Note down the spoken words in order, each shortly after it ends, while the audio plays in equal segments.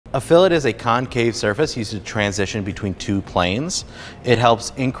A fillet is a concave surface used to transition between two planes. It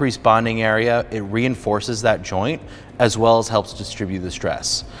helps increase bonding area, it reinforces that joint, as well as helps distribute the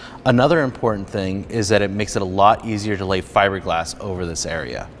stress. Another important thing is that it makes it a lot easier to lay fiberglass over this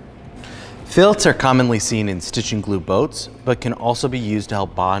area. Fillets are commonly seen in stitch and glue boats, but can also be used to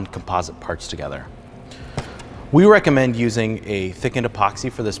help bond composite parts together. We recommend using a thickened epoxy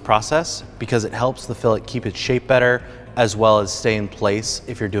for this process because it helps the fillet keep its shape better, as well as stay in place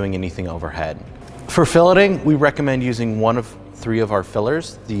if you're doing anything overhead. For filleting, we recommend using one of three of our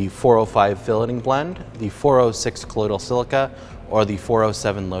fillers, the 405 Filleting Blend, the 406 Colloidal Silica, or the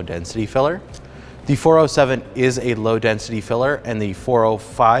 407 low density filler. The 407 is a low density filler, and the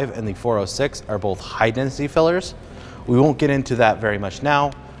 405 and the 406 are both high density fillers. We won't get into that very much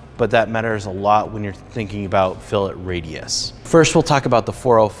now, but that matters a lot when you're thinking about fillet radius. First, we'll talk about the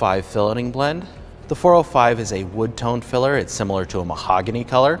 405 Filleting Blend. The 405 is a wood toned filler. It's similar to a mahogany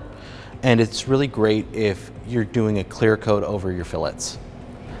color, and it's really great if you're doing a clear coat over your fillets.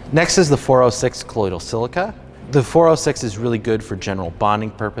 Next is the 406 Colloidal Silica. The 406 is really good for general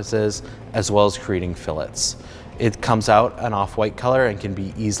bonding purposes, as well as creating fillets. It comes out an off-white color and can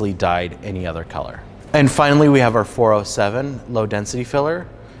be easily dyed any other color. And finally, we have our 407 low density filler.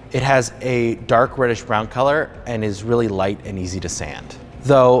 It has a dark reddish brown color and is really light and easy to sand.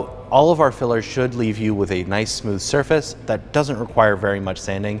 Though all of our fillers should leave you with a nice smooth surface that doesn't require very much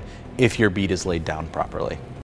sanding if your bead is laid down properly.